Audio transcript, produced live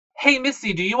Hey,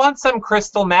 Missy, do you want some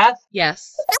crystal meth?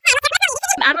 Yes.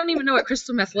 I don't even know what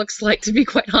crystal meth looks like, to be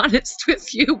quite honest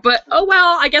with you, but oh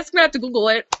well, I guess I'm gonna have to Google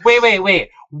it.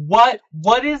 Wait.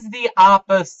 What is the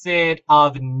opposite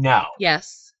of no?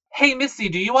 Yes. Hey, Missy,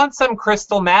 do you want some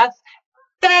crystal meth?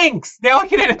 Thanks! Now I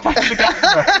can edit that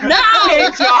together. No!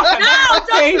 Hey, John! No!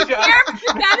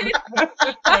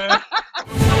 Don't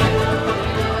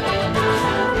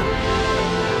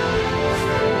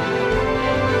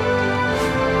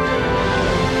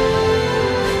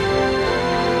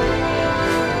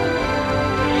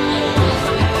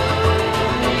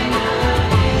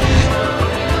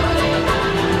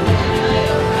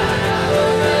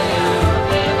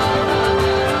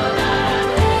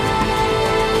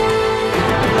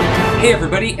Hey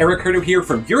everybody, Eric Curto here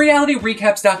from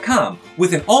YourRealityRecaps.com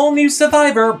with an all-new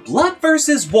Survivor Blood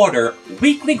vs. Water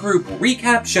weekly group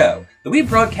recap show that we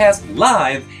broadcast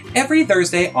live every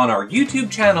Thursday on our YouTube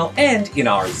channel and in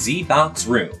our Z-Box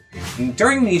room. And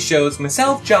during these shows,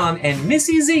 myself, John, and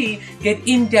Missy Z get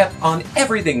in-depth on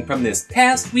everything from this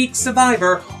past week's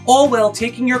Survivor, all while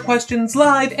taking your questions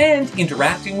live and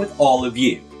interacting with all of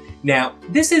you. Now,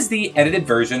 this is the edited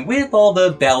version with all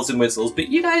the bells and whistles, but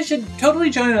you guys should totally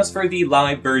join us for the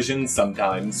live version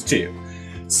sometimes too.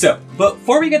 So,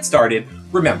 before we get started,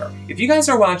 remember, if you guys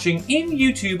are watching in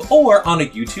YouTube or on a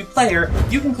YouTube player,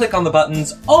 you can click on the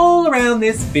buttons all around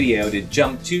this video to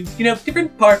jump to,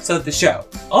 different parts of the show.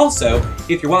 Also,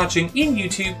 if you're watching in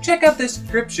YouTube, check out the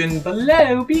description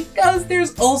below because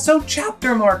there's also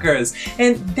chapter markers,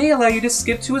 and they allow you to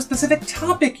skip to a specific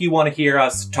topic you want to hear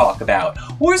us talk about,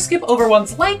 or skip over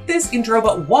ones like this intro,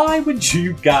 but why would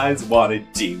you guys want to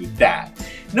do that?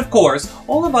 And of course,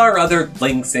 all of our other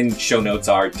links and show notes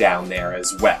are down there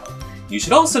as well. You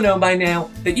should also know by now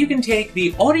that you can take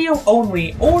the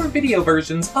audio-only or video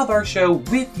versions of our show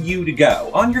with you to go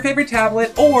on your favorite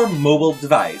tablet or mobile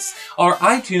device. Our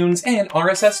iTunes and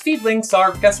RSS feed links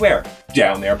are, guess where?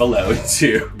 Down there below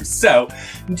too. So,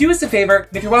 do us a favor,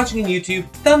 if you're watching on YouTube,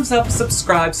 thumbs up,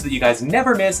 subscribe so that you guys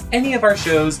never miss any of our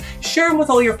shows, share them with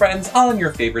all your friends on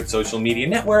your favorite social media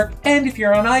network, and if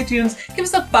you're on iTunes, give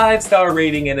us a 5-star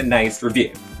rating and a nice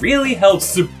review. Really helps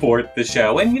support the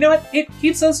show, and you know what? It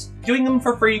keeps us doing them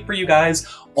for free for you guys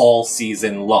all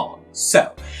season long.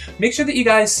 So, make sure that you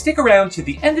guys stick around to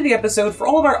the end of the episode for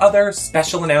all of our other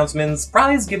special announcements,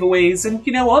 prize giveaways, and,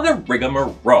 other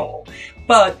rigmarole.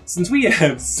 But since we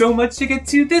have so much to get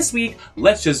to this week,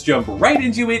 let's just jump right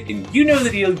into it, and you know the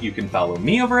deal. You can follow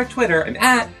me over at Twitter and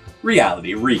at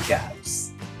Reality Recaps.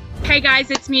 Hey guys,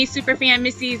 it's me, Superfan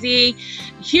Missy Z.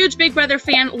 Huge Big Brother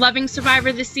fan, loving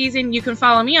Survivor this season. You can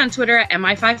follow me on Twitter at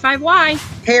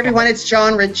MI55Y. Hey everyone, it's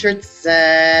John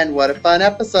Richardson. What a fun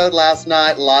episode last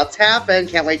night. Lots happened.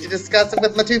 Can't wait to discuss it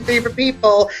with my two favorite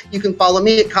people. You can follow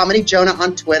me at Comedy Jonah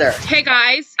on Twitter. Hey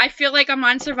guys, I feel like I'm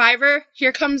on Survivor.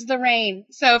 Here comes the rain.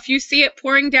 So if you see it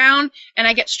pouring down and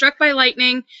I get struck by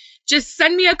lightning, just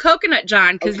send me a coconut,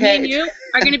 John, because me and you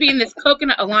are going to be in this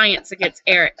coconut alliance against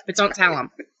Eric, but don't tell him.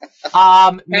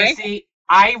 Okay? Missy,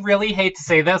 I really hate to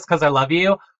say this because I love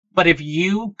you, but if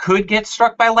you could get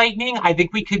struck by lightning, I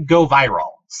think we could go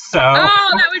viral. So, oh,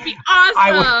 that would be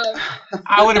awesome.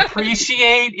 I would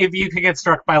appreciate if you could get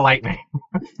struck by lightning.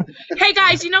 Hey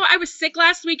guys, I was sick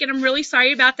last week and I'm really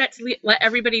sorry about that to let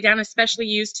everybody down, especially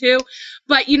you too.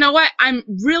 But you know what? I'm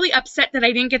really upset that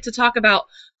I didn't get to talk about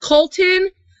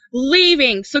Colton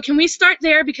leaving. So can we start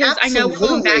there? Because Absolutely. I know we're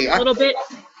going back a little bit.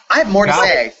 I have more to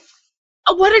say.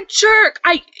 Oh, what a jerk.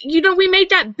 We made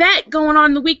that bet going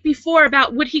on the week before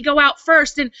about would he go out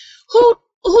first, and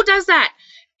who does that?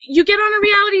 You get on a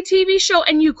reality TV show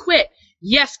and you quit.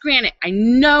 Yes, granted, I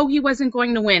know he wasn't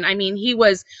going to win. I mean, he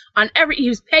was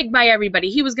pegged by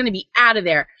everybody. He was going to be out of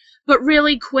there. But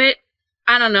really quit?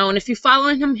 I don't know. And if you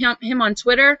follow him on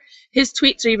Twitter, his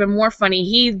tweets are even more funny.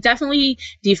 He definitely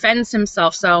defends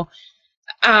himself. So,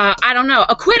 I don't know.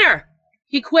 A quitter.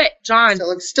 He quit, John.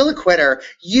 Still a quitter.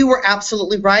 You were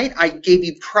absolutely right. I gave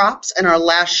you props in our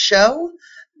last show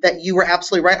that you were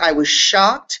absolutely right. I was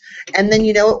shocked. And then,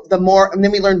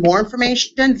 then we learned more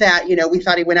information that, we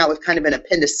thought he went out with kind of an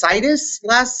appendicitis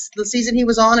the season he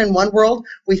was on in One World.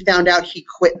 We found out he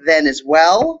quit then as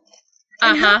well.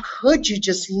 And how could you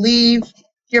just leave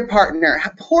your partner?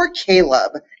 Poor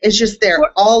Caleb is just there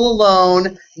all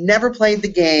alone, never played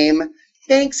the game.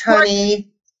 Thanks,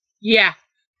 honey. Yeah.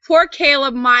 Poor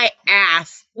Caleb, my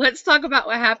ass. Let's talk about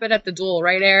what happened at the duel,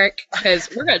 right, Eric? Because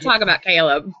we're going to talk about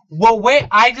Caleb. Well, wait,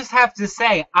 I just have to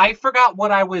say, I forgot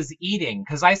what I was eating,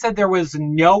 because I said there was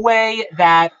no way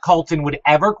that Colton would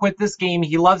ever quit this game.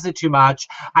 He loves it too much.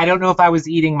 I don't know if I was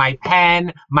eating my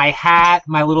pen, my hat,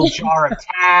 my little jar of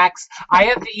tacks. I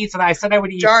have to eat something. I said I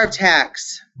would eat... Jar of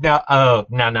tacks. No, oh,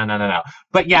 no.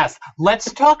 But yes,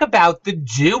 let's talk about the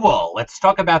duel.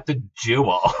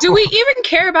 Do we even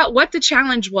care about what the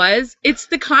challenge was? It's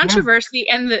the controversy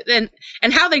and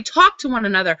how they talk to one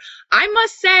another. I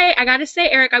gotta say,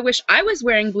 Eric, I wish I was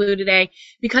wearing blue today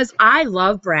because I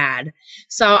love Brad.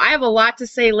 So I have a lot to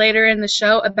say later in the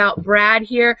show about Brad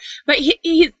here. But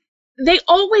they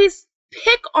always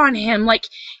pick on him like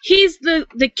he's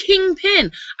the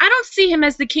kingpin. I don't see him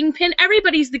as the kingpin.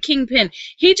 Everybody's the kingpin.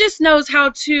 He just knows how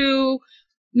to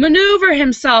maneuver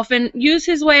himself and use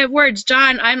his way of words.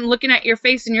 John, I'm looking at your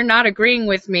face and you're not agreeing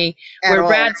with me where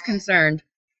Brad's concerned.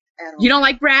 You don't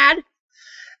like Brad?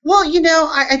 Well,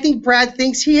 I think Brad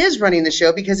thinks he is running the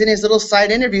show because in his little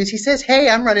side interviews he says, "Hey,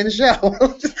 I'm running the show."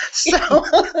 So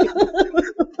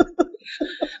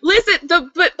listen,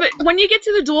 but when you get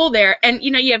to the duel there, and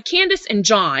you have Candace and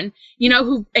John,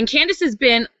 and Candace has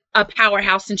been a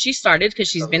powerhouse since she started because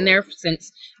she's been there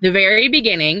since the very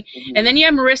beginning. Mm-hmm. And then you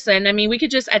have Marissa, and I mean, we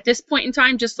could just at this point in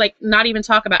time just like not even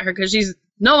talk about her because she's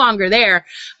no longer there.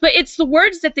 But it's the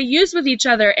words that they use with each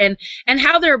other and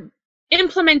how they're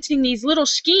implementing these little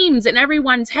schemes in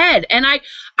everyone's head. And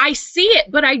I see it,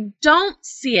 but I don't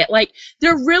see it. Like,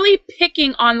 they're really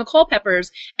picking on the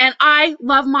Culpeppers, and I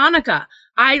love Monica.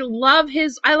 I love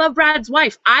Brad's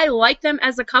wife. I like them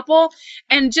as a couple,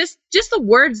 and just the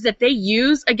words that they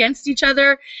use against each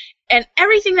other and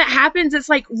everything that happens, it's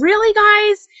like, really,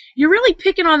 guys? You're really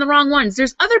picking on the wrong ones.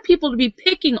 There's other people to be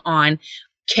picking on,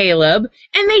 Caleb,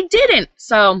 and they didn't.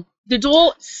 So the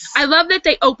duel, I love that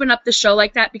they open up the show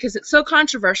like that because it's so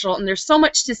controversial and there's so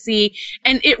much to see,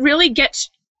 and it really gets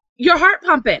your heart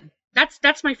pumping.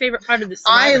 That's my favorite part of this.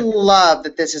 I love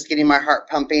that this is getting my heart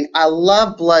pumping. I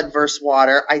love blood versus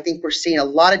water. I think we're seeing a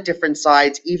lot of different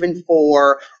sides, even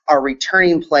for our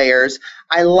returning players.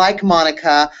 I like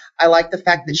Monica. I like the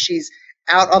fact that she's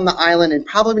out on the island and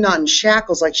probably not in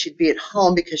shackles like she'd be at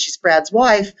home because she's Brad's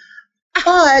wife.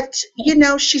 But,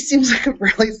 she seems like a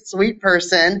really sweet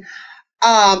person.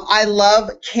 I love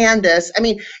Candace. I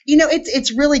mean,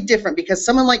 it's really different because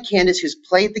someone like Candace who's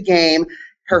played the game,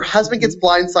 her husband gets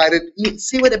blindsided. You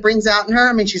see what it brings out in her?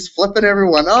 I mean, she's flipping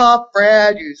everyone off.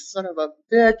 Brad, you son of a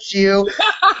bitch,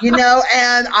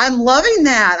 and I'm loving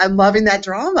that. I'm loving that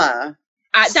drama.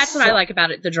 That's what I like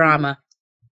about it, the drama.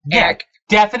 Yeah,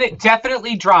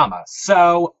 definitely drama.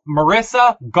 So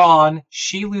Marissa, gone.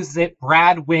 She loses it.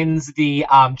 Brad wins the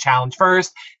challenge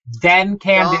first. Then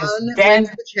Candace. Then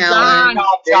John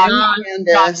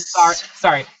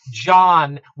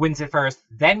wins it first.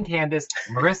 Then Candace.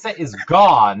 Marissa is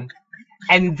gone.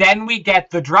 And then we get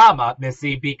the drama,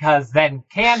 Missy, because then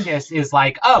Candace is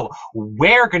like, oh,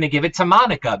 we're going to give it to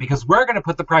Monica because we're going to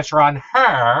put the pressure on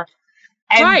her.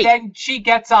 And then she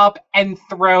gets up and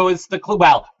throws the clue.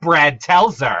 Well, Brad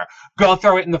tells her, go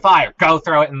throw it in the fire. Go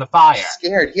throw it in the fire. I'm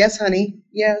scared. Yes, honey.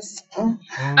 Yes.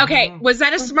 Okay. Was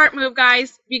that a smart move,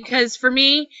 guys? Because for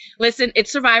me, listen, it's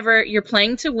Survivor. You're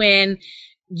playing to win.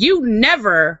 You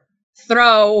never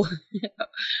throw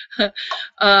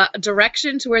a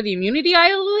direction to where the immunity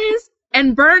idol is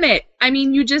and burn it. I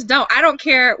mean, you just don't. I don't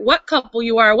care what couple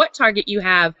you are, what target you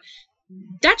have.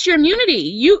 That's your immunity.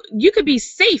 You could be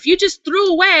safe. You just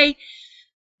threw away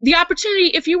the opportunity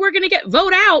if you were going to get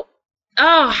voted out.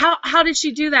 Oh, how did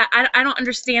she do that? I don't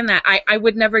understand that. I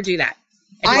would never do that.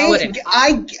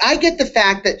 I get the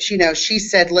fact that she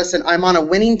said, listen, I'm on a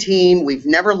winning team. We've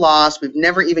never lost. We've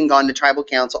never even gone to tribal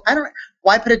council.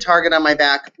 Why put a target on my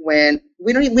back when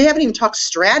we haven't even talked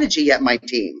strategy yet, my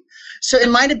team. So it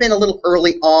might have been a little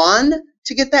early on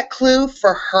to get that clue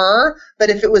for her, but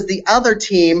if it was the other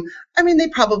team, I mean, they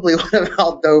probably would have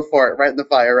all dove for it right in the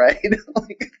fire, right?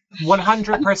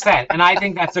 100%. And I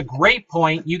think that's a great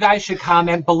point. You guys should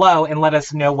comment below and let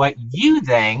us know what you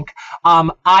think.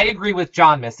 I agree with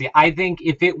John, Missy. I think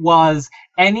if it was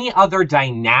any other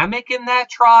dynamic in that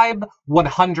tribe,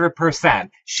 100%,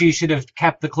 she should have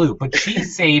kept the clue. But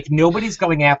she's safe. Nobody's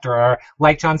going after her.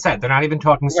 Like John said, they're not even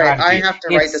talking strategy. Right, I have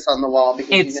to write this on the wall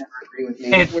because you never agree with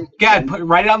me. Good,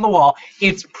 write it on the wall.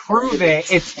 It's proven.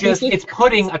 It's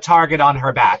putting a target on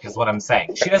her back is what I'm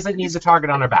saying. She doesn't need a target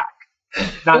on her back.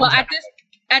 Well,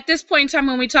 at this point in time,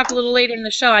 when we talk a little later in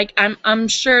the show, I'm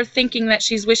sure thinking that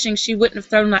she's wishing she wouldn't have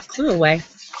thrown that clue away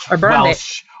or burned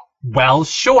it. Well,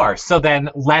 sure. So then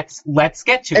let's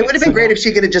get to it. It would have been great if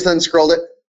she could have just unscrolled it.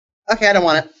 Okay, I don't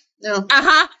want it. No.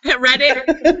 Read it,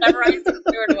 memorized it,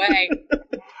 threw it away.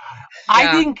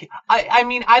 I think, I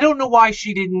mean, I don't know why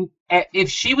she didn't, if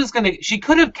she was going to, she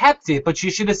could have kept it, but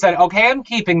she should have said, okay, I'm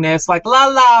keeping this, like,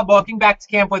 I'm walking back to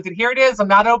camp with it, here it is, I'm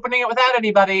not opening it without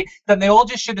anybody. Then they all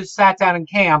just should have sat down in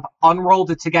camp,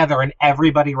 unrolled it together, and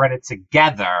everybody read it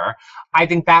together. I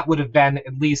think that would have been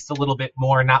at least a little bit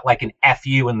more, not like an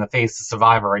FU in the face of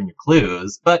Survivor and your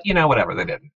clues, but, whatever, they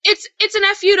didn't. It's an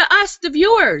FU to us, the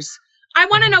viewers. I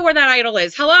want to know where that idol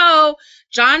is. Hello?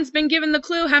 John's been given the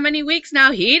clue how many weeks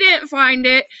now? He didn't find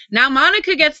it. Now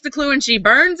Monica gets the clue and she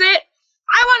burns it.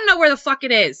 I want to know where the fuck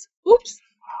it is. Oops.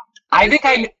 I think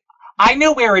I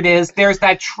know where it is. There's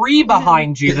that tree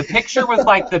behind you. The picture was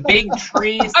like the big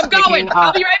tree I'm going.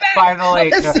 I'll be right back. By the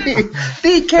lake.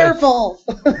 Be careful.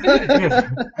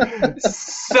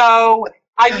 So,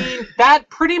 I mean, that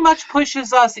pretty much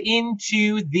pushes us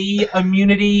into the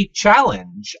immunity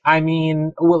challenge. I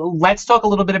mean, let's talk a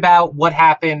little bit about what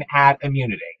happened at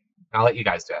immunity. I'll let you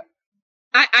guys do it.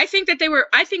 I think that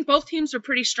I think both teams were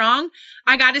pretty strong.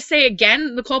 I got to say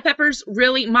again, the Culpeppers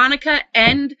really, Monica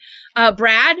and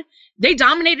Brad, they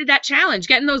dominated that challenge,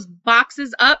 getting those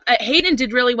boxes up. Hayden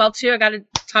did really well too. I got to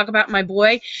talk about my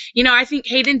boy. I think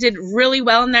Hayden did really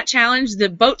well in that challenge. The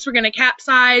boats were going to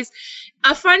capsize.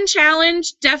 A fun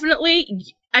challenge,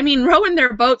 definitely. I mean, rowing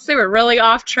their boats, they were really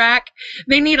off track.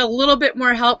 They need a little bit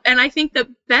more help. And I think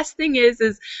the best thing is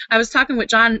I was talking with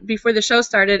John before the show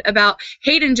started about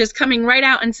Hayden just coming right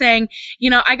out and saying,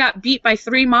 I got beat by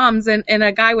 3 moms and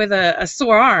a guy with a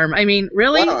sore arm. I mean,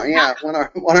 really? One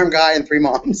arm guy and 3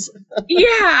 moms.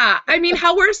 Yeah. I mean,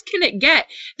 how worse can it get?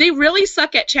 They really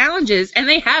suck at challenges and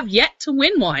they have yet to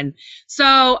win one.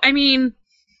 So, I mean,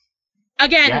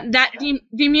 again, the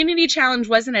immunity challenge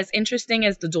wasn't as interesting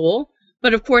as the duel.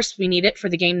 But of course we need it for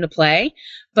the game to play.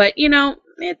 But could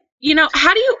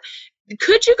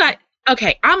you guys,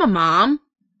 okay, I'm a mom,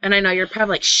 and I know you're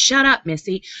probably like, shut up,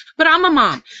 Missy, but I'm a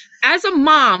mom. As a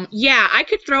mom, yeah, I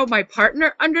could throw my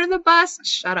partner under the bus.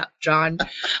 Shut up, John.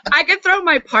 I could throw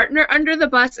my partner under the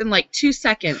bus in like 2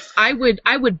 seconds. I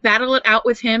would battle it out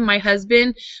with him, my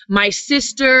husband, my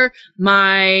sister,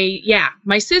 my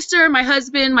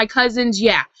husband, my cousins,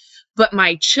 yeah. But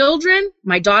my children,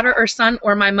 my daughter or son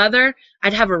or my mother,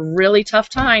 I'd have a really tough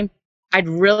time. I'd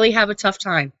really have a tough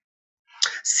time.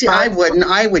 See, I wouldn't.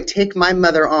 I would take my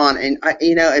mother on, and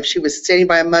if she was standing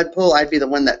by a mud pool, I'd be the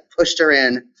one that pushed her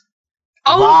in.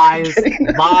 Oh,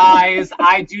 lies!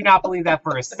 I do not believe that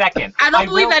for a second. I don't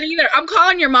believe that either. I'm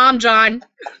calling your mom, John.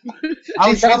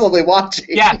 She's probably watching.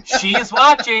 Yeah, she's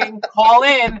watching. Call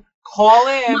in.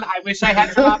 I wish I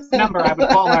had Tom's number. I would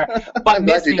call her. But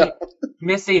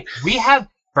Missy, we have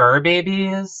fur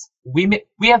babies. We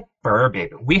have fur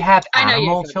babies. We have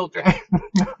animal children.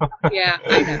 Yeah,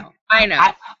 I know.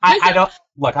 I don't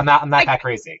look. I'm not that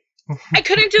crazy. I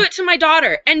couldn't do it to my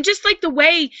daughter, and just like the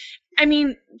way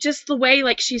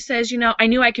like she says, I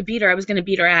knew I could beat her. I was going to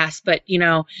beat her ass, but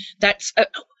that's.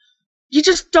 You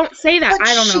just don't say that. But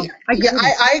I don't know.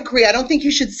 I agree. I don't think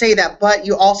you should say that, but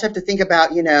you also have to think about,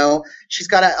 she's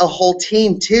got a whole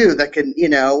team too that can,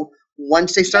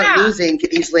 once they start losing,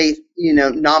 can easily,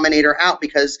 nominate her out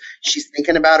because she's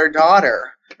thinking about her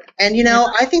daughter. And,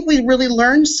 I think we really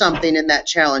learned something in that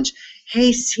challenge.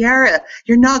 Hey, Sierra,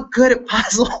 you're not good at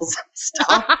puzzles.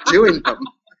 Stop doing them.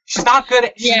 She's not good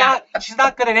at, she's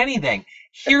not good at anything.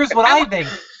 Here's what I think.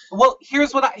 Well,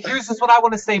 here's what I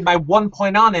want to say. My one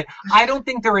point on it, I don't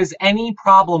think there is any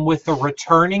problem with the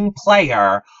returning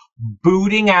player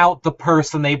booting out the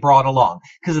person they brought along.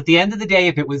 Because at the end of the day,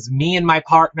 if it was me and my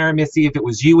partner, Missy, if it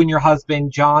was you and your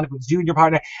husband, John, if it was you and your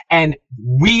partner, and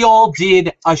we all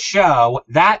did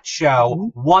that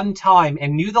show one time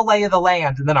and knew the lay of the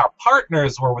land, and then our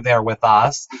partners were there with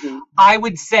us, I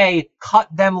would say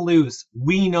cut them loose.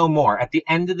 We know more. At the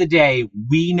end of the day,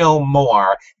 we know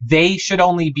more. They should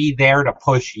only be there to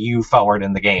push you forward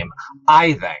in the game.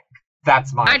 I think.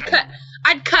 That's my opinion.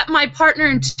 I'd cut my partner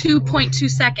in 2.2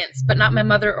 seconds, but not my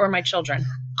mother or my children.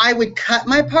 I would cut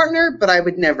my partner, but I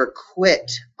would never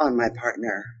quit on my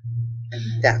partner. And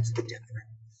that's the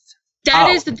difference.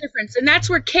 That is the difference. And that's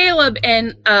where Caleb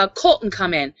and Colton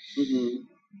come in. Mm-hmm.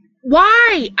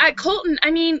 Why? Colton,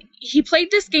 I mean, he played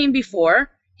this game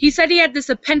before. He said he had this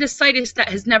appendicitis that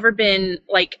has never been,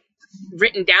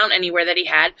 written down anywhere that he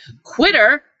had.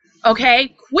 Quitter.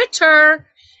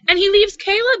 And he leaves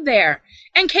Caleb there.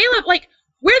 And Caleb,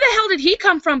 where the hell did he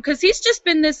come from? Because he's just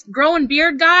been this growing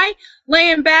beard guy,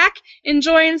 laying back,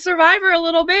 enjoying Survivor a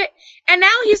little bit. And now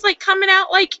he's, coming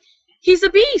out like he's a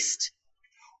beast.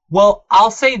 Well,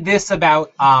 I'll say this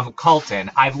about Colton.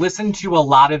 I've listened to a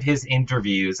lot of his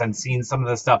interviews and seen some of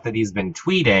the stuff that he's been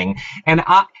tweeting. And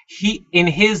in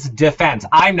his defense,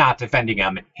 I'm not defending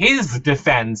him. His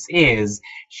defense is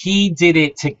he did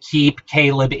it to keep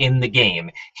Caleb in the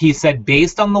game. He said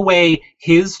based on the way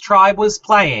his tribe was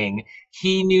playing,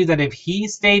 he knew that if he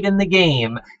stayed in the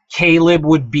game, Caleb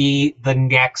would be the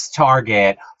next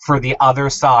target for the other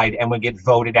side and would get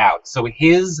voted out. So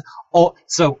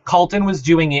Colton was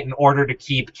doing it in order to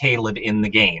keep Caleb in the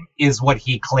game, is what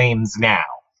he claims now.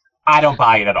 I don't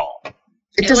buy it at all.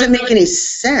 It doesn't make any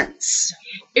sense.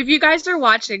 If you guys are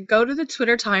watching, go to the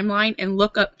Twitter timeline and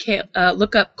look up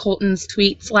Colton's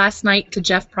tweets last night to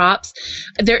Jeff Props.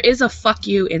 There is a fuck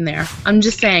you in there. I'm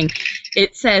just saying.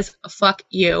 It says fuck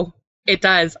you. It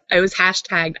does. I was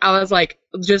hashtagged. I was like,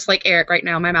 just like Eric right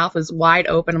now, my mouth is wide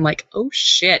open. I'm like, oh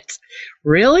shit.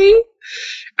 Really?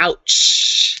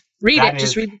 Ouch.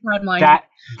 Just read the timeline.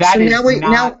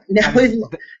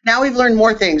 Now we've learned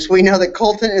more things. We know that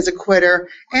Colton is a quitter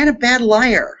and a bad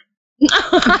liar.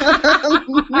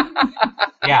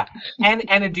 Yeah, and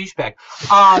a douchebag.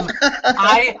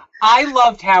 I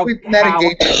loved how we've met a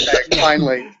gay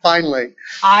douchebag. Finally.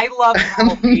 I loved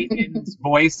how Hayden's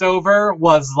voiceover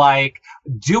was like,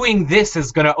 doing this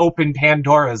is going to open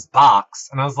Pandora's box,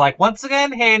 and I was like, once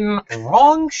again, Hayden,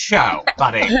 wrong show,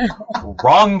 buddy,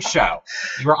 wrong show.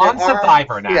 You're on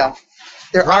Survivor now. Yeah.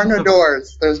 There are no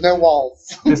doors. There's no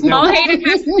walls. All Hayden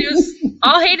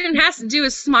has to do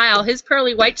is smile. His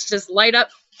pearly whites just light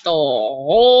up the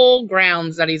whole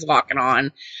grounds that he's walking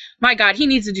on. My God, he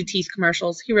needs to do teeth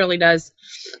commercials. He really does.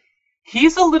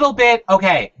 He's a little bit,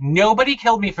 okay, nobody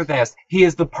killed me for this. He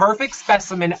is the perfect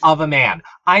specimen of a man.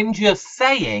 I'm just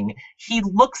saying, he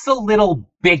looks a little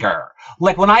bigger.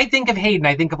 Like, when I think of Hayden,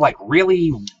 I think of, like,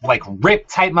 really, like, ripped,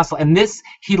 tight muscle. And this,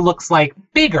 he looks, like,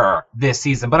 bigger this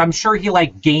season. But I'm sure he,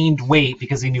 like, gained weight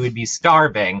because he knew he'd be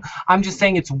starving. I'm just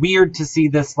saying it's weird to see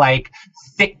this, like,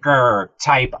 thicker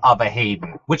type of a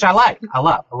Hayden, which I like. I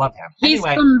love him. He's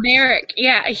chimeric.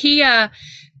 Yeah,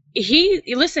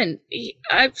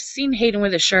 I've seen Hayden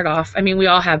with his shirt off. I mean, we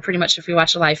all have pretty much if we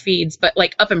watch the live feeds, but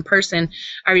like up in person,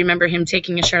 I remember him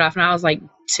taking his shirt off and I was like,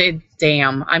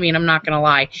 damn. I mean, I'm not going to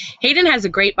lie. Hayden has a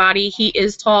great body. He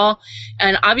is tall.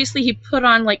 And obviously he put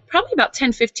on like probably about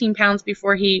 10, 15 pounds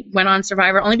before he went on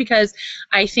Survivor, only because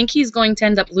I think he's going to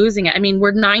end up losing it. I mean,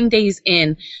 we're 9 days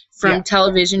in from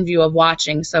television view of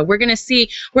watching. So we're going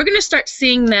to start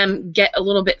seeing them get a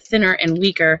little bit thinner and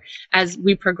weaker as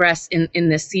we progress in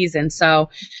this season. So,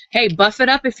 hey, buff it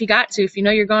up if you got to. If you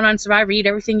know you're going on Survivor, eat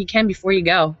everything you can before you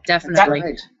go. Definitely.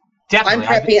 Right.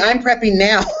 Definitely. I'm prepping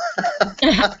now.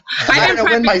 I don't know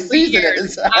when my season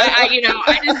is. I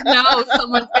just know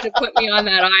someone's going to put me on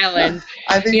that island.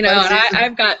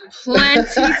 I've got plenty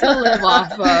to live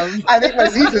off of. I think my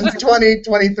season's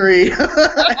 2023.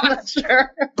 I'm not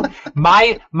sure.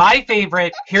 My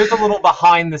favorite, here's a little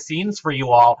behind the scenes for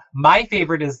you all. My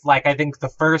favorite is, like, I think the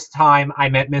first time I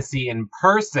met Missy in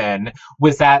person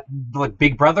was at like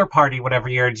Big Brother party whatever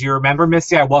year. Do you remember,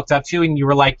 Missy? I walked up to you and you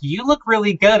were like, you look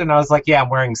really good. And I was like, yeah, I'm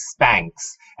wearing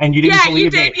Spanx. And you didn't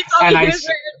believe me. You told me he was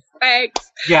wearing Spanx.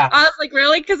 Yeah. I was like,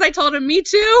 really? Because I told him, me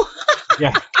too?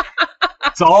 Yeah.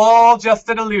 It's all just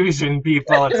an illusion,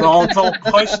 people. It's all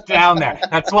pushed down there.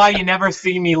 That's why you never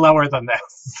see me lower than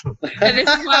this. And this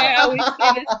is why I always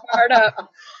say this part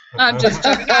up. I'm just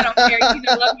joking. I don't care. You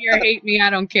either love me or hate me. I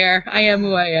don't care. I am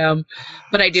who I am.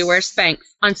 But I do wear Spanx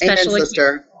on special occasions.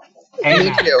 Sister.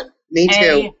 Me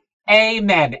too.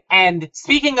 Amen. And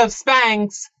speaking of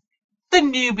Spanx, the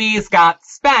newbies got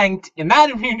spanked in that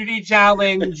immunity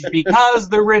challenge because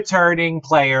the returning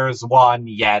players won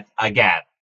yet again.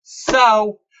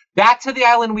 So, back to the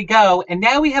island we go, and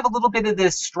now we have a little bit of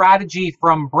this strategy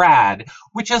from Brad,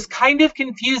 which is kind of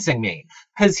confusing me,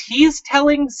 because he's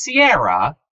telling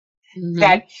Sierra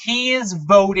that he is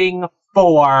voting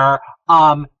for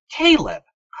Caleb,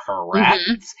 correct?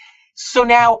 Mm-hmm. So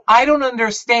now, I don't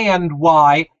understand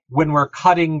why, when we're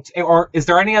cutting, or is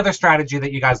there any other strategy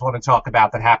that you guys want to talk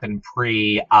about that happened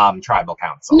pre-tribal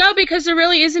council? No, because there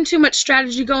really isn't too much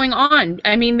strategy going on.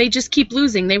 I mean, they just keep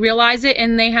losing. They realize it,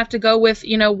 and they have to go with,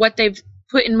 what they've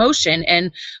put in motion.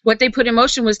 And what they put in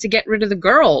motion was to get rid of the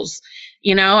girls.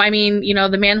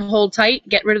 The men hold tight,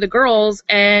 get rid of the girls.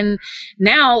 And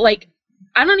now, like,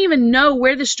 I don't even know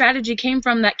where the strategy came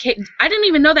from. I didn't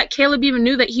even know that Caleb even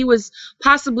knew that he was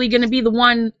possibly going to be the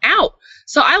one out.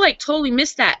 So I totally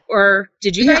missed that. Or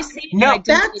did you guys see? No,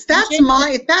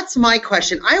 that's my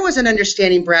question. I wasn't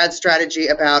understanding Brad's strategy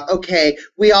about, okay,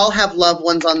 we all have loved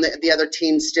ones on the other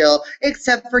team still,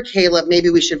 except for Caleb. Maybe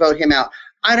we should vote him out.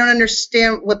 I don't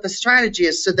understand what the strategy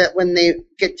is, so that when they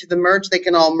get to the merge, they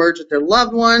can all merge with their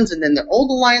loved ones, and then their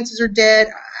old alliances are dead.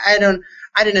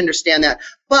 I didn't understand that.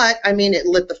 But, I mean, it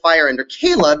lit the fire under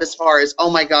Caleb as far as,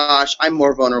 oh my gosh, I'm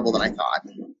more vulnerable than I thought.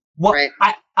 Well, right?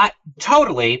 I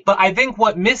totally, but I think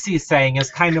what Missy's saying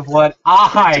is kind of what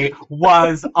I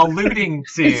was alluding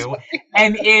to,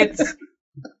 and it's,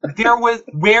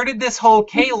 where did this whole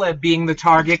Caleb being the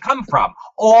target come from?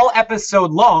 All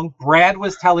episode long, Brad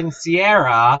was telling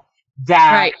Sierra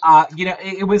that,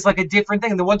 it was like a different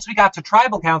thing. And then once we got to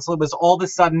Tribal Council, it was all of a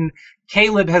sudden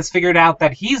Caleb has figured out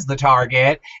that he's the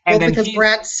target. And then because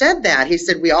Brad said that. He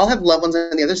said, we all have loved ones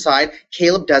on the other side.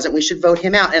 Caleb doesn't. We should vote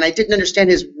him out. And I didn't understand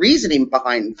his reasoning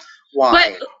behind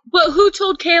why. But who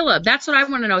told Caleb? That's what I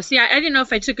want to know. See, I didn't know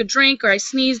if I took a drink or I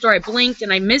sneezed or I blinked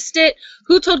and I missed it.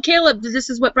 Who told Caleb that this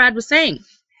is what Brad was saying?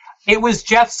 It was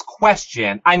Jeff's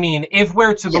question. I mean, if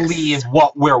we're to believe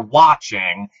what we're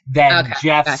watching, then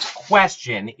Jeff's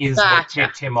question is what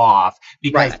tipped him off,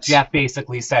 because Jeff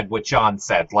basically said what John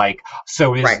said. Like,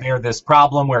 so is there this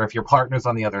problem where if your partner's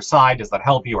on the other side, does that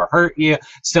help you or hurt you?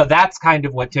 So that's kind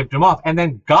of what tipped him off. And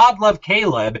then God love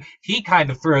Caleb, he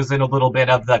kind of throws in a little bit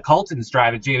of the Colton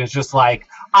strategy, and it's just like,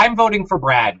 I'm voting for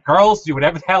Brad. Girls, do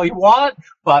whatever the hell you want,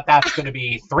 but that's going to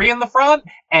be 3 in the front,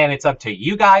 and it's up to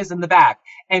you guys in the back.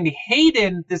 And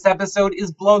Hayden, this episode,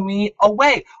 is blowing me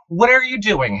away. What are you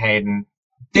doing, Hayden?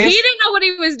 He didn't know what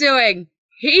he was doing.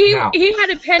 He had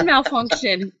a pen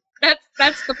malfunction.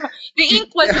 That's the problem. The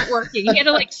ink wasn't working. He had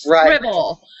to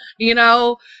scribble. You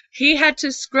know, he had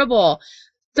to scribble.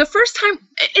 The first time,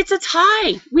 it's a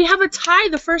tie. We have a tie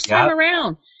the first time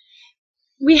around.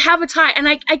 We have a tie, and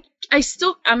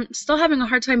I'm still having a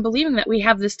hard time believing that we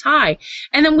have this tie.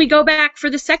 And then we go back for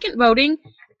the second voting.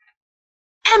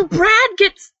 And Brad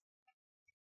gets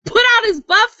put out his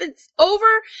buff. It's over.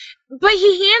 But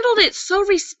he handled it so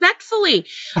respectfully.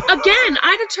 Again,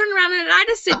 I'd have turned around and I'd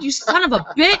have said, you son of a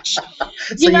bitch.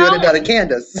 You would have done it,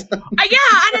 Candace. I'd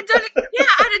have done it. Yeah,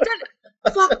 I'd have done it.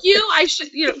 Fuck you. I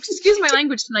should, excuse my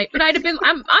language tonight, but I'd have been,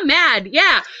 I'm mad.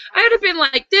 Yeah. I would have been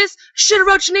like this. Should have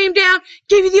wrote your name down.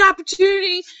 Gave you the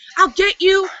opportunity. I'll get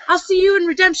you. I'll see you in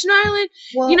Redemption Island.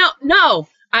 Well, no.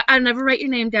 I never write your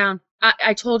name down.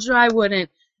 I told you I wouldn't.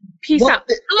 Peace out.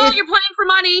 Hello, you're playing for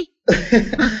money.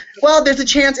 Well, there's a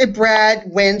chance if Brad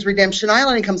wins Redemption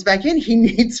Island and comes back in, he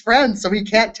needs friends, so he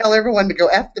can't tell everyone to go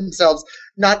F themselves,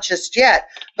 not just yet.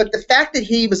 But the fact that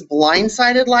he was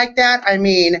blindsided like that, I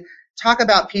mean, talk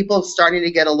about people starting to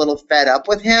get a little fed up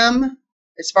with him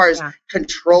as far as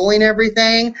controlling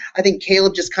everything. I think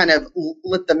Caleb just kind of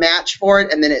lit the match for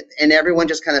it, and everyone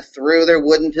just kind of threw their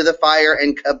wood into the fire,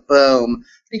 and kaboom.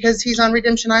 Because he's on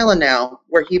Redemption Island now,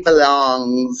 where he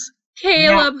belongs.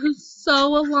 Caleb, who's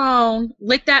so alone,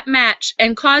 lit that match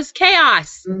and caused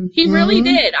chaos. Mm-hmm. He really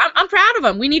did. I'm proud of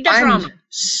him. We need that drama. I'm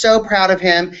so proud of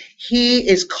him. He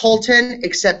is Colton,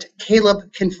 except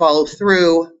Caleb can follow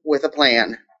through with a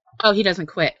plan. Oh, he doesn't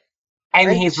quit. And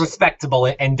he's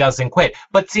respectable and doesn't quit.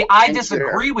 But see, I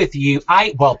disagree with you.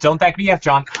 Don't back me up,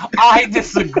 John. I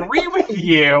disagree with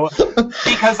you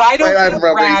because I don't think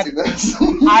Brad...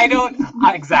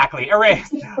 exactly. Erase.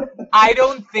 I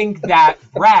don't think that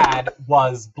Brad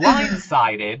was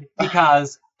blindsided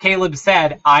because Caleb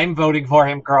said, I'm voting for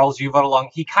him, girls, you vote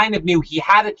along. He kind of knew he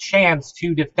had a chance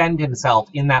to defend himself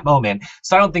in that moment.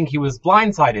 So I don't think he was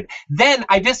blindsided. Then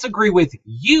I disagree with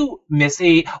you,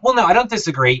 Missy. Well, no, I don't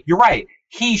disagree. You're right.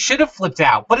 He should have flipped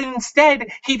out. But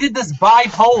instead, he did this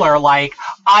bipolar, like,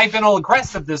 I've been all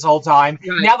aggressive this whole time.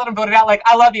 Right. Now that I'm voted out, like,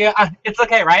 I love you. It's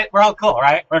okay, right? We're all cool,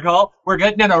 right? We're cool? We're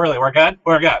good? No, really, we're good?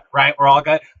 We're good, right? We're all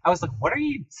good? I was like, what are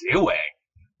you doing?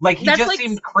 Like, he just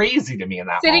seemed crazy to me in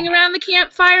that sitting moment. Around the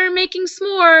campfire making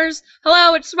s'mores.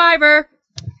 Hello, it's Survivor.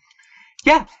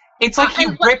 Yeah, it's like he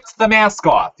ripped the mask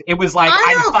off. It was like,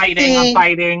 I'm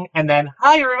fighting, and then,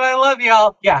 hi, everybody, I love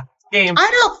y'all. Yeah, game. I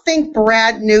don't think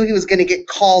Brad knew he was going to get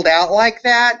called out like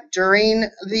that during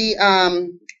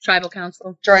the... Tribal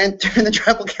Council. During the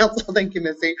Tribal Council. Thank you,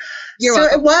 Missy. You're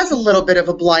welcome. It was a little bit of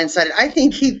a blindsided. I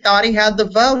think he thought he had the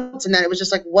votes, and then it was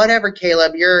just like, whatever,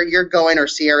 Caleb, you're going, or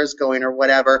Sierra's going, or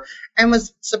whatever, and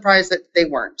was surprised that they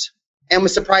weren't, and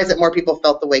was surprised that more people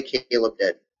felt the way Caleb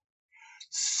did.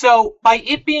 So, by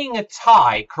it being a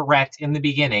tie, correct, in the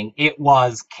beginning, it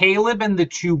was Caleb and the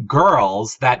 2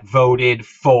 girls that voted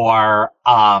for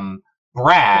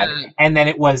Brad, and then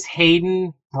it was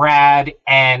Hayden, Brad,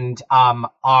 and oh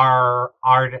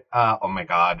my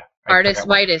god. Artist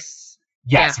Vitus.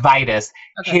 Yes, yeah. Vitus.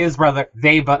 Okay. His brother,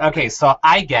 okay, so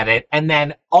I get it. And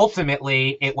then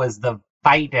ultimately it was the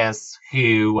Vitus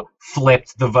who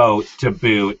flipped the vote to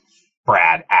boot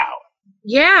Brad out.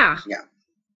 Yeah. Yeah.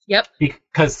 Yep.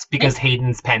 Because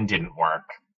Hayden's pen didn't work.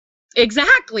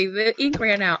 Exactly. The ink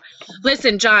ran out.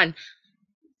 Listen, John,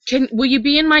 will you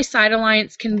be in my side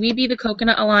alliance? Can we be the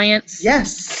Coconut Alliance?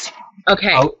 Yes.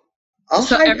 Okay. Oh, I'll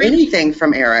hide anything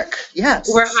from Eric. Yes.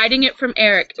 We're hiding it from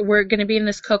Eric. We're going to be in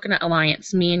this Coconut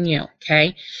Alliance, me and you,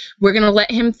 okay? We're going to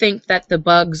let him think that the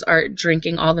bugs are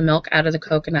drinking all the milk out of the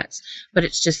coconuts, but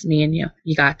it's just me and you.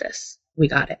 You got this. We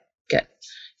got it. Good.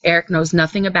 Eric knows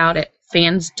nothing about it.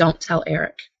 Fans, don't tell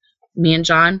Eric. Me and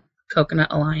John,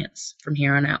 Coconut Alliance from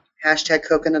here on out. Hashtag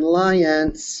Coconut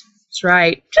Alliance. That's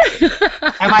right.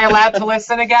 am I allowed to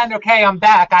listen again? Okay, I'm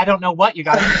back. I don't know what you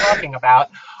guys are talking about.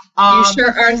 You sure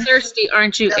are thirsty,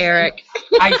 aren't you, Eric?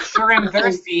 I sure am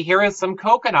thirsty. Here is some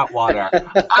coconut water.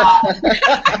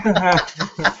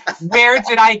 Where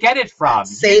did I get it from?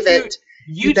 Save it.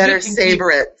 You better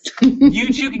savor it.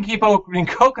 You two can keep opening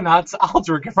coconuts. I'll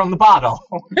drink it from the bottle.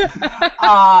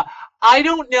 I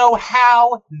don't know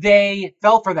how they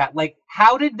fell for that. Like,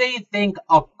 how did they think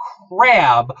a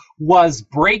crab was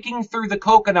breaking through the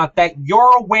coconut that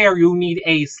you're aware you need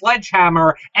a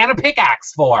sledgehammer and a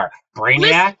pickaxe for?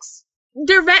 Brainiacs?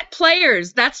 They're vet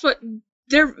players.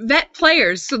 They're vet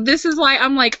players. So this is why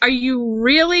I'm like, are you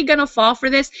really going to fall for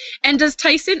this? And does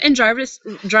Tyson and Jarvis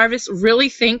really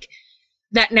think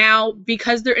that now,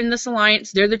 because they're in this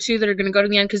alliance, they're the two that are going to go to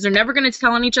the end because they're never going to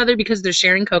tell on each other because they're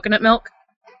sharing coconut milk?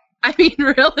 I mean,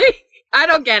 really? I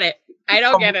don't get it. I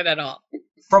don't get it at all.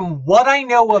 From what I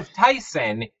know of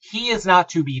Tyson, he is not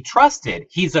to be trusted.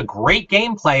 He's a great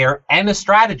game player and a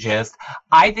strategist.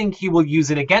 I think he will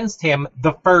use it against him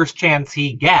the first chance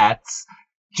he gets,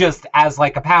 just as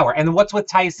like a power. And what's with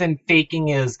Tyson faking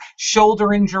his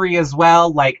shoulder injury as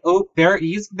well? Like, oh, they're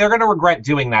going to regret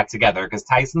doing that together because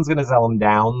Tyson's going to sell him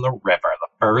down the river. The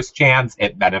first chance,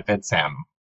 it benefits him.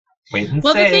 Wait and see.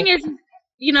 Well, the thing is,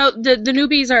 you know, the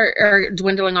newbies are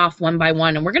dwindling off one by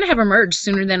one, and we're going to have a merge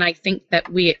sooner than I think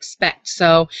that we expect.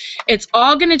 So it's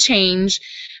all going to change.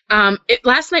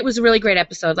 Last night was a really great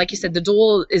episode. Like you said, the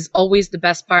duel is always the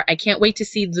best part. I can't wait to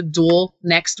see the duel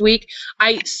next week.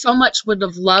 I so much would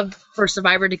have loved for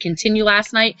Survivor to continue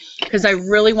last night because I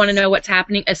really want to know what's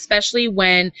happening, especially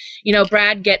when, you know,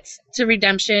 Brad gets to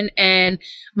redemption and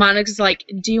Monica's like,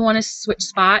 do you want to switch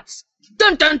spots?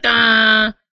 Dun, dun,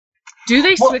 dun. Do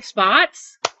they switch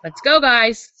spots? Let's go,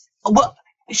 guys. Well,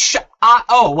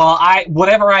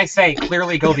 whatever I say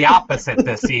clearly go the opposite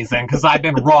this season because I've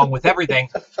been wrong with everything.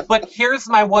 But here's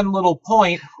my one little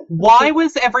point. Why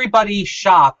was everybody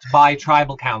shocked by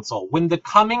Tribal Council when the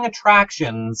coming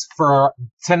attractions for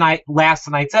last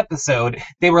night's episode,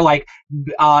 they were like,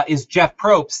 is Jeff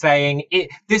Probst saying,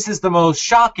 this is the most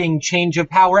shocking change of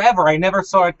power ever. I never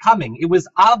saw it coming. It was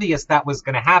obvious that was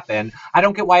going to happen. I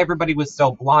don't get why everybody was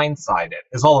so blindsided,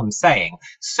 is all I'm saying.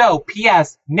 So,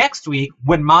 P.S., next week,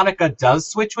 when Monica does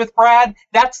switch with Brad,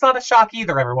 that's not a shock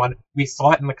either, everyone. We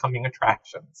saw it in the coming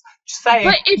attractions. Just saying.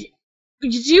 But do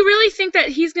you really think that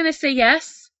he's going to say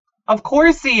yes? Of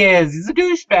course he is. He's a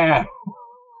douchebag.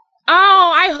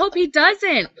 Oh, I hope he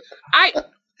doesn't. I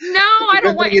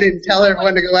don't want. You didn't tell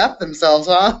everyone to go F themselves,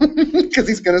 huh? Because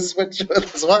he's going to switch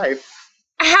with his wife.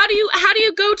 How do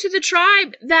you go to the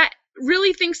tribe that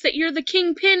really thinks that you're the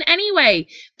kingpin anyway?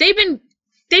 They've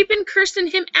been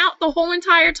cursing him out the whole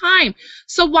entire time.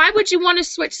 So why would you want to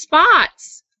switch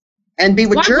spots? And be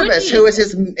with Jervis, who is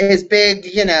his big,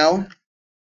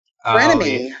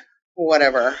 frenemy,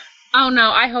 whatever. Oh no,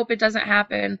 I hope it doesn't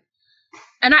happen.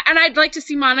 And I'd like to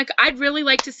see Monica. I'd really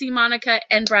like to see Monica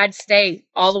and Brad stay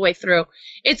all the way through.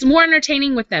 It's more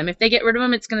entertaining with them. If they get rid of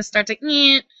him, it's going to start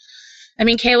to. I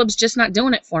mean, Caleb's just not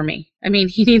doing it for me. I mean,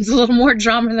 he needs a little more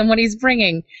drama than what he's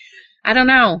bringing. I don't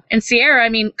know. And Sierra, I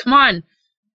mean, come on.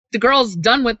 The girl's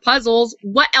done with puzzles.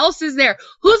 What else is there?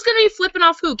 Who's going to be flipping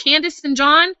off who? Candace and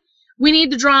John? We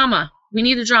need the drama.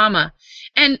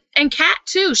 And Kat,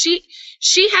 too.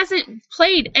 She hasn't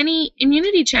played any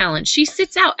immunity challenge. She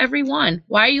sits out every one.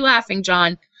 Why are you laughing,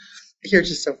 John? You're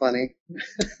just so funny.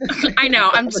 I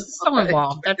know. I'm just so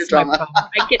involved. That's my problem.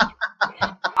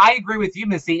 I agree with you,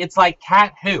 Missy. It's like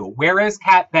Kat who? Where is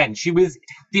Kat been? She was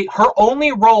her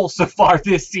only role so far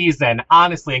this season,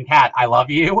 honestly, and Kat, I love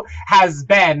you, has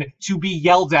been to be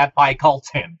yelled at by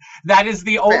Colton. That is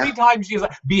the only time she's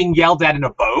being yelled at in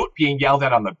a boat, being yelled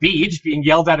at on the beach, being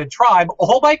yelled at in Tribe.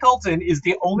 All by Colton is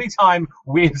the only time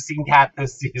we've seen Kat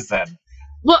this season.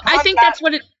 Well, I think that's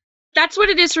what it That's what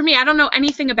it is for me. I don't know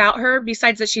anything about her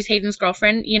besides that she's Hayden's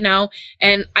girlfriend, you know,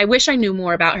 and I wish I knew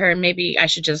more about her. Maybe I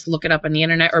should just look it up on the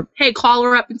internet or, hey, call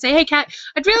her up and say, hey, Kat,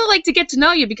 I'd really like to get to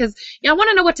know you because I want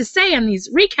to know what to say on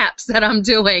these recaps that I'm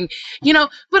doing, you know,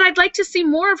 but I'd like to see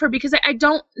more of her because I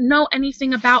don't know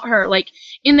anything about her. Like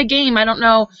in the game, I don't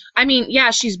know. I mean,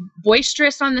 yeah, she's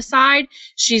boisterous on the side.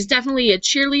 She's definitely a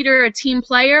cheerleader, a team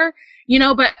player, you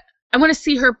know, but I want to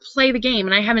see her play the game,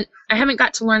 and I haven't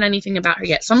got to learn anything about her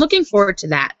yet. So I'm looking forward to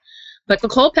that. But the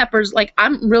Culpeppers, like,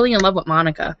 I'm really in love with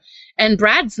Monica. And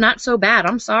Brad's not so bad.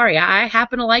 I'm sorry. I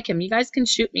happen to like him. You guys can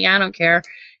shoot me. I don't care.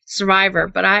 Survivor.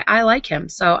 But I like him.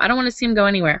 So I don't want to see him go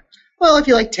anywhere. Well, if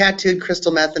you like tattooed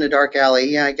crystal meth in a dark alley,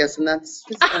 yeah, I guess, and that's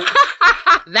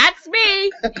That's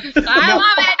me. I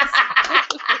love it.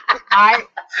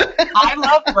 I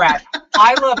love Brad.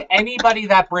 I love anybody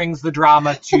that brings the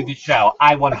drama to the show.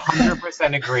 I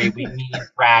 100% agree. We need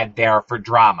Brad there for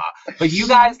drama. But you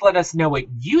guys let us know what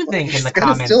you think in the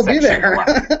comments still be section there.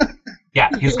 below. Yeah,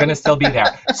 he's going to still be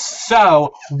there.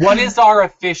 So, what is our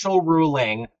official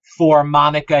ruling for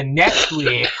Monica next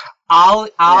week? I'll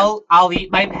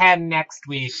eat my pen next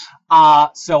week.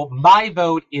 So my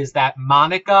vote is that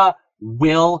Monica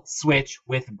will switch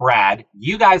with Brad.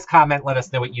 You guys comment, let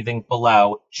us know what you think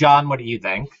below. John, what do you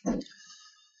think?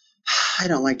 I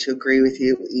don't like to agree with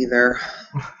you either.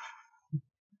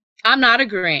 I'm not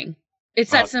agreeing.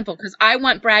 It's that simple because I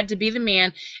want Brad to be the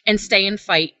man and stay and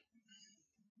fight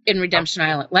in Redemption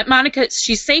Island. Let Monica,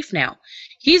 she's safe now.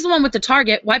 He's the one with the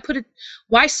target. Why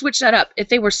switch that up? If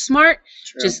they were smart,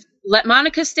 just let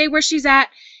Monica stay where she's at.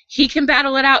 He can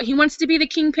battle it out. He wants to be the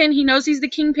kingpin. He knows he's the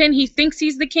kingpin. He thinks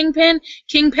he's the kingpin.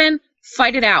 Kingpin,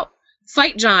 fight it out.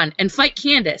 Fight John and fight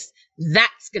Candace.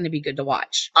 That's going to be good to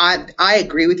watch. I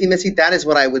agree with you, Missy. That is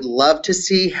what I would love to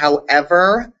see.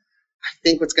 However, I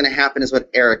think what's going to happen is what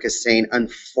Eric is saying,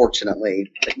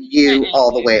 unfortunately. But you,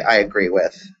 all the way, I agree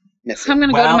with. Missy. I'm going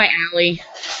to go to my alley.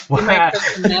 Do my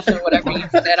crystal meth or whatever you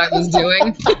said I was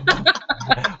doing.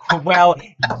 Well,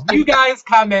 you guys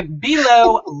comment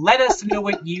below. Let us know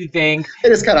what you think.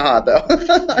 It is kind of hot, though.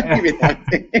 I'll give you that.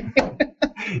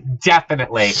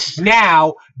 Definitely.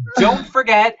 Now, don't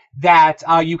forget that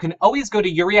you can always go to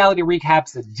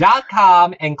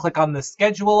yourrealityrecaps.com and click on the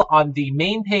schedule on the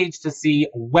main page to see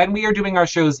when we are doing our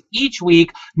shows each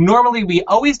week. Normally, we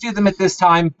always do them at this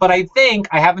time, but I think,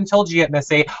 I haven't told you yet,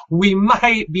 Missy, we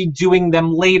might be doing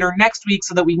them later next week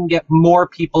so that we can get more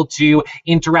people to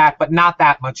interact, but not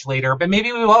that much later. But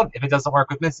maybe we won't if it doesn't work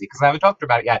with Missy, because I haven't talked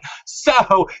about it yet.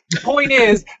 So, the point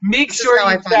is, make sure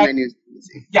you check...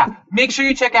 Yeah, make sure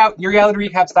you check out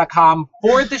yourrealityrecaps.com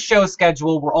for the show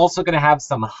schedule. We're also going to have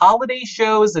some holiday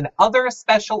shows and other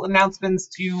special announcements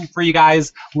for you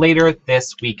guys later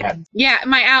this weekend. Yeah,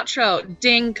 my outro,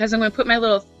 ding, because I'm going to put my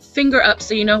little finger up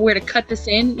so you know where to cut this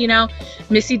in. You know,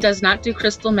 Missy does not do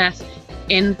crystal meth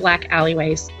in black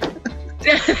alleyways.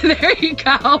 There you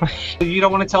go. You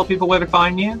don't want to tell people where to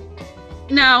find you?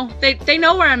 No, they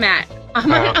know where I'm at.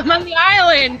 I'm on the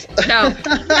island. No,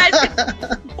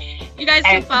 you guys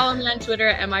can follow me on Twitter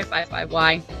at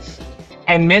mi55y.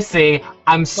 And Missy,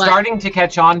 I'm starting to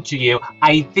catch on to you.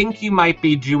 I think you might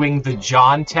be doing the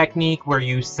John technique where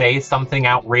you say something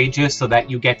outrageous so that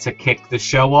you get to kick the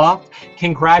show off.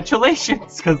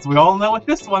 Congratulations, because we all know what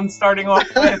this one's starting off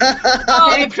with.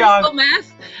 Hey, crystal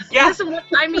meth? Yeah. Listen,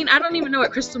 I mean, I don't even know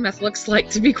what crystal meth looks like,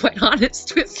 to be quite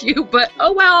honest with you, but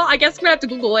oh well, I guess I'm going to have to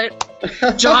Google it.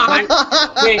 John!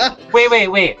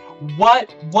 Wait.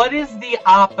 What is the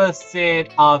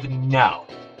opposite of no?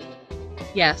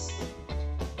 Yes.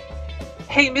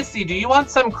 Hey, Missy, do you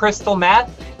want some crystal meth?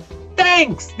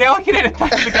 Thanks! Now I can edit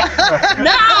that together.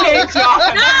 No! Hey,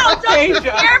 John! No!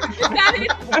 Don't you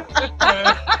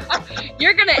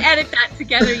You're gonna edit that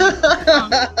together.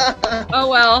 Oh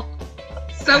well.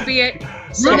 So be it.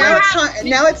 So now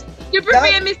it's Super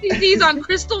Fan Missy Z's on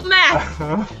crystal meth.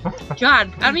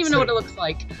 God, I don't even know what it looks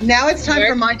like. Now it's time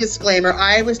for my disclaimer.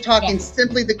 I was talking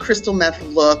simply the crystal meth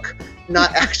look,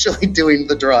 not actually doing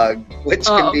the drug, which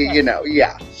can be,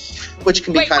 which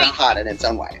can be kind of hot in its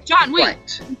own way. John, wait.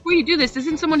 Right. Before you do this,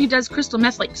 isn't someone who does crystal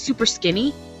meth like super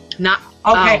skinny? Not.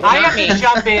 Okay, I have to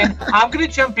jump in. I'm going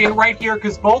to jump in right here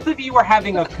because both of you are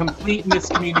having a complete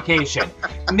miscommunication.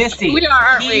 Missy,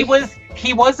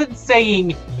 he wasn't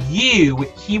saying you.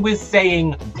 He was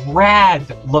saying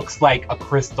Brad looks like a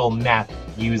crystal meth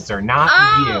user, not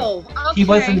you. Okay. He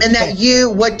wasn't. And that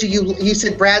you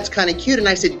said Brad's kind of cute, and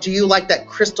I said, do you like that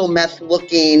crystal meth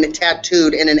looking,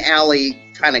 tattooed in an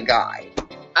alley kind of guy?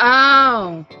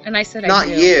 Oh, and I said not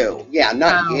I do. You. Yeah,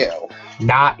 not you.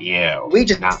 Not you. We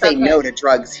just Not say Okay. no to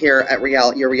drugs here at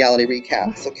your reality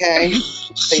recaps, okay?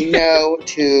 Say no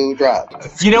to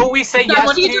drugs. You know what we say John, yes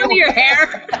what are you doing to to? your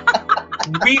hair?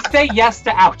 We say yes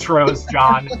to outros,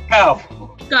 John. Go.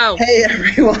 Go. Hey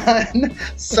everyone!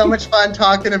 So much fun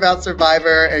talking about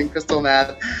Survivor and crystal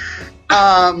meth.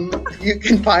 You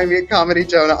can find me at Comedy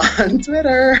Jonah on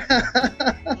Twitter.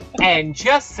 And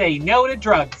just say no to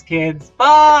drugs, kids.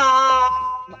 Bye!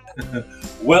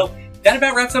 Well, that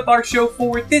about wraps up our show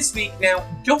for this week. Now,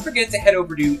 don't forget to head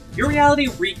over to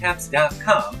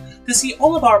yourrealityrecaps.com to see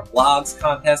all of our blogs,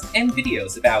 contests, and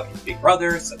videos about Big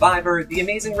Brother, Survivor, The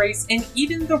Amazing Race, and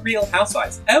even The Real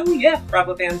Housewives. Oh yeah,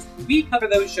 Bravo fans, we cover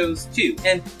those shows too,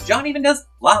 and John even does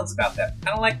vlogs about them,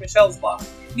 kind of like Michelle's vlog.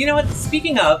 You know what,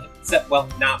 speaking of, except, well,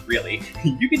 not really,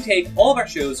 you can take all of our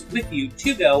shows with you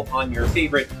to go on your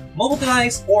favorite mobile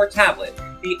device or tablet.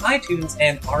 The iTunes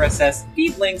and RSS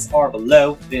feed links are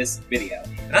below this video,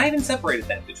 and I even separated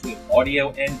them between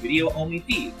audio and video only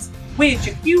feeds. Which,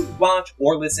 if you watch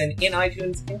or listen in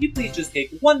iTunes, can you please just take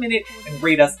 1 minute and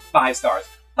rate us 5 stars?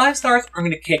 5 stars are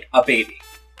going to kick a baby.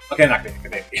 Okay, I'm not going to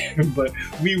kick a baby, but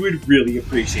we would really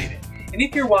appreciate it. And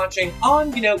if you're watching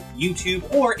on,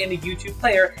 YouTube or in a YouTube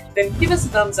player, then give us a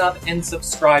thumbs up and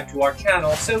subscribe to our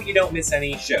channel so you don't miss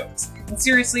any shows. And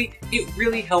seriously, it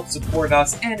really helps support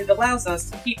us and it allows us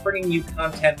to keep bringing you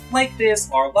content like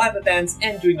this, our live events,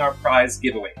 and doing our prize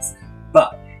giveaways.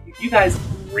 But if you guys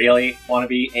really want to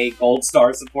be a Gold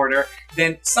Star supporter,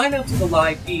 then sign up to the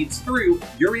live feeds through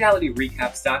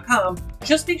yourrealityrecaps.com.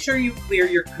 Just make sure you clear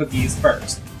your cookies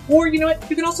first. Or, you know what,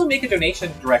 you can also make a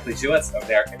donation directly to us over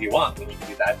there if you want, and you can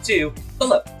do that too. But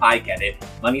look, I get it.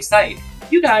 Money's tight.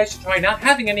 You guys should try not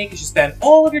having any because you spend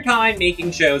all of your time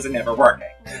making shows and never working.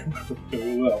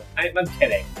 Well, I'm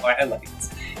kidding. I love you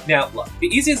guys. Now, look, the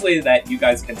easiest way that you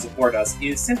guys can support us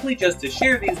is simply just to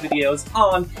share these videos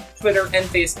on Twitter and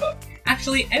Facebook.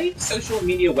 Actually, any social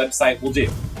media website will do.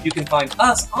 You can find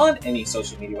us on any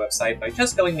social media website by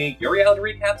just going to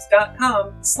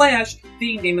yourrealityrecaps.com /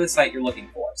 the name of the site you're looking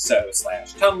for. So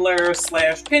 /Tumblr,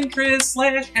 /Pinterest,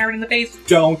 /Aaron in the Face.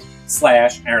 Don't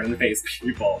 /Aaron in the Face,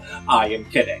 people. I am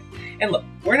kidding. And look,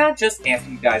 we're not just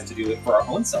asking you guys to do it for our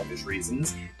own selfish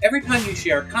reasons. Every time you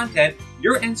share content,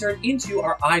 you're entered into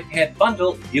our iPad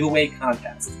bundle giveaway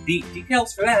contest. The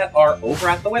details for that are over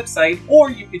at the website, or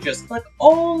you could just click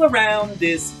all around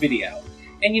this video.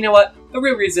 And you know what? The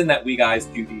real reason that we guys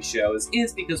do these shows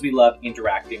is because we love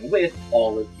interacting with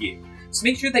all of you. So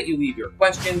make sure that you leave your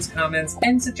questions, comments,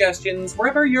 and suggestions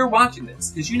wherever you're watching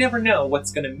this, because you never know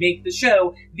what's going to make the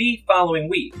show the following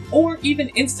week, or even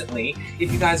instantly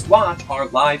if you guys watch our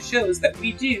live shows that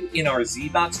we do in our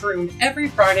Z-Box room every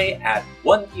Friday at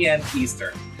 1 p.m.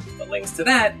 Eastern. The links to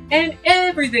that and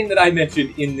everything that I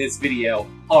mentioned in this video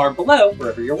are below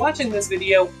wherever you're watching this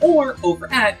video or over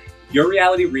at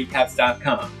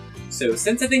yourrealityrecaps.com. So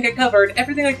since I think I covered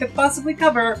everything I could possibly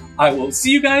cover, I will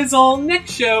see you guys all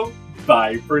next show.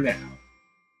 Bye for now.